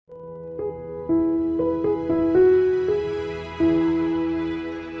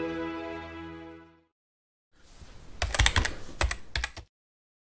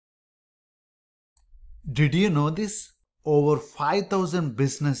Did you know this? Over 5,000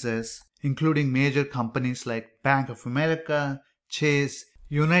 businesses, including major companies like Bank of America, Chase,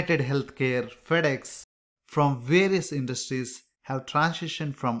 United Healthcare, FedEx, from various industries have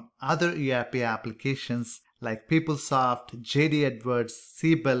transitioned from other ERP applications like PeopleSoft, JD Edwards,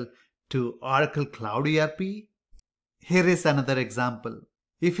 Siebel to Oracle Cloud ERP. Here is another example.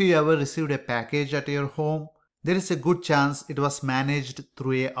 If you ever received a package at your home, there is a good chance it was managed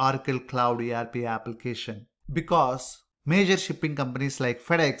through a Oracle Cloud ERP application. Because major shipping companies like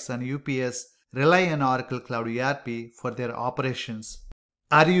FedEx and UPS rely on Oracle Cloud ERP for their operations.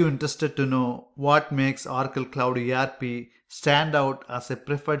 Are you interested to know what makes Oracle Cloud ERP stand out as a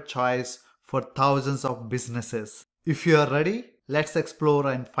preferred choice for thousands of businesses? If you are ready, let's explore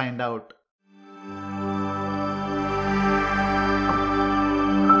and find out.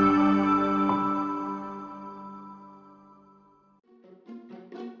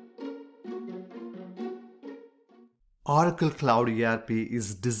 Oracle Cloud ERP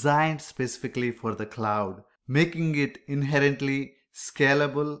is designed specifically for the cloud, making it inherently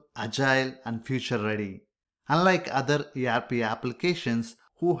scalable, agile, and future-ready. Unlike other ERP applications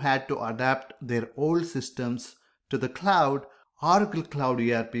who had to adapt their old systems to the cloud, Oracle Cloud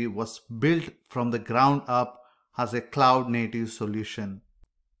ERP was built from the ground up as a cloud-native solution.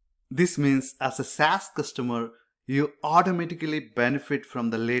 This means as a SaaS customer, you automatically benefit from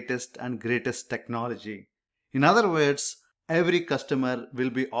the latest and greatest technology. In other words, every customer will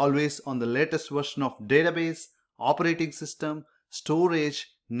be always on the latest version of database, operating system, storage,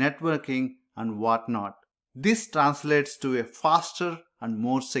 networking, and whatnot. This translates to a faster and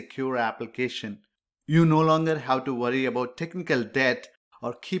more secure application. You no longer have to worry about technical debt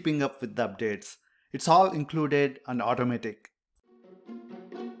or keeping up with the updates. It's all included and automatic.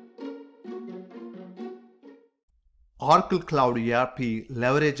 Oracle Cloud ERP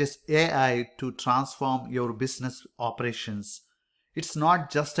leverages AI to transform your business operations. It's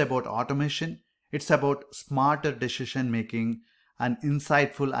not just about automation, it's about smarter decision making and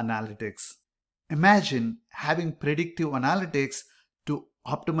insightful analytics. Imagine having predictive analytics to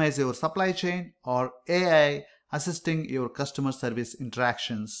optimize your supply chain or AI assisting your customer service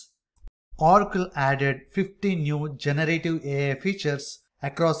interactions. Oracle added 50 new generative AI features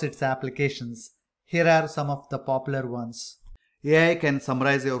across its applications. Here are some of the popular ones. AI can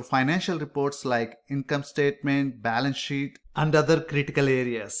summarize your financial reports like income statement, balance sheet, and other critical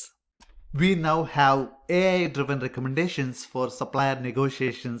areas. We now have AI-driven recommendations for supplier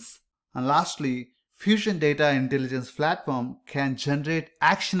negotiations. And lastly, Fusion Data Intelligence Platform can generate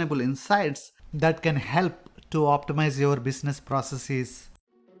actionable insights that can help to optimize your business processes.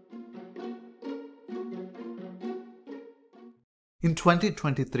 In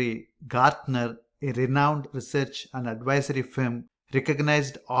 2023, Gartner, a renowned research and advisory firm,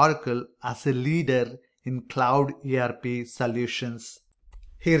 recognized Oracle as a leader in cloud ERP solutions.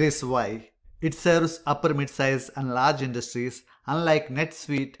 Here is why. It serves upper mid-size and large industries, unlike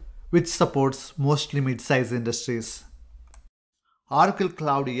NetSuite, which supports mostly mid-size industries. Oracle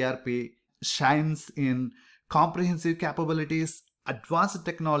Cloud ERP shines in comprehensive capabilities, advanced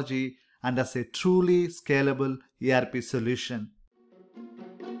technology, and as a truly scalable ERP solution.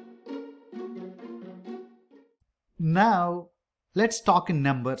 Now, let's talk in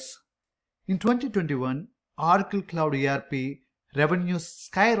numbers. In 2021, Oracle Cloud ERP revenues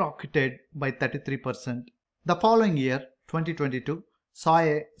skyrocketed by 33%. The following year, 2022, saw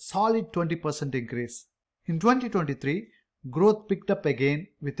a solid 20% increase. In 2023, growth picked up again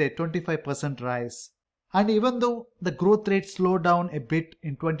with a 25% rise. And even though the growth rate slowed down a bit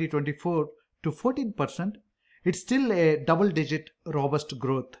in 2024 to 14%, it's still a double-digit robust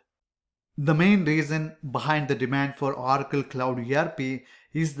growth. The main reason behind the demand for Oracle Cloud ERP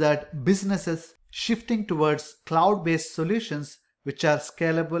is that businesses shifting towards cloud-based solutions which are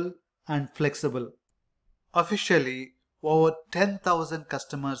scalable and flexible. Officially, over 10,000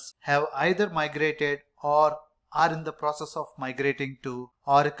 customers have either migrated or are in the process of migrating to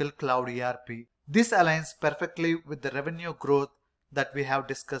Oracle Cloud ERP. This aligns perfectly with the revenue growth that we have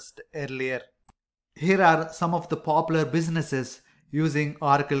discussed earlier. Here are some of the popular businesses using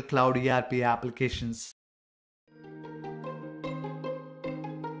Oracle Cloud ERP applications.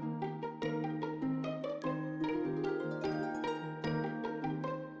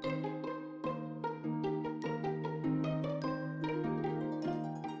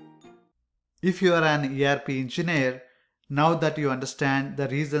 If you are an ERP engineer, now that you understand the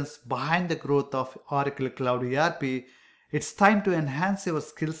reasons behind the growth of Oracle Cloud ERP, it's time to enhance your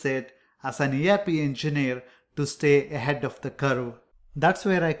skill set as an ERP engineer to stay ahead of the curve. That's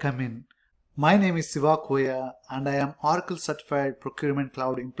where I come in. My name is Siva Koya and I am Oracle Certified Procurement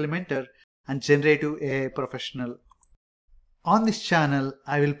Cloud Implementer and generative AI professional. On this channel,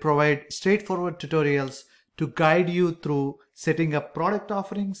 I will provide straightforward tutorials to guide you through setting up product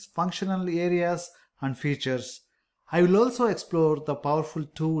offerings, functional areas, and features. I will also explore the powerful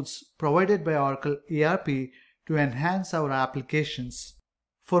tools provided by Oracle ERP to enhance our applications.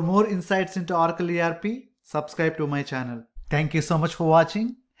 For more insights into Oracle ERP, subscribe to my channel. Thank you so much for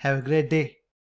watching. Have a great day.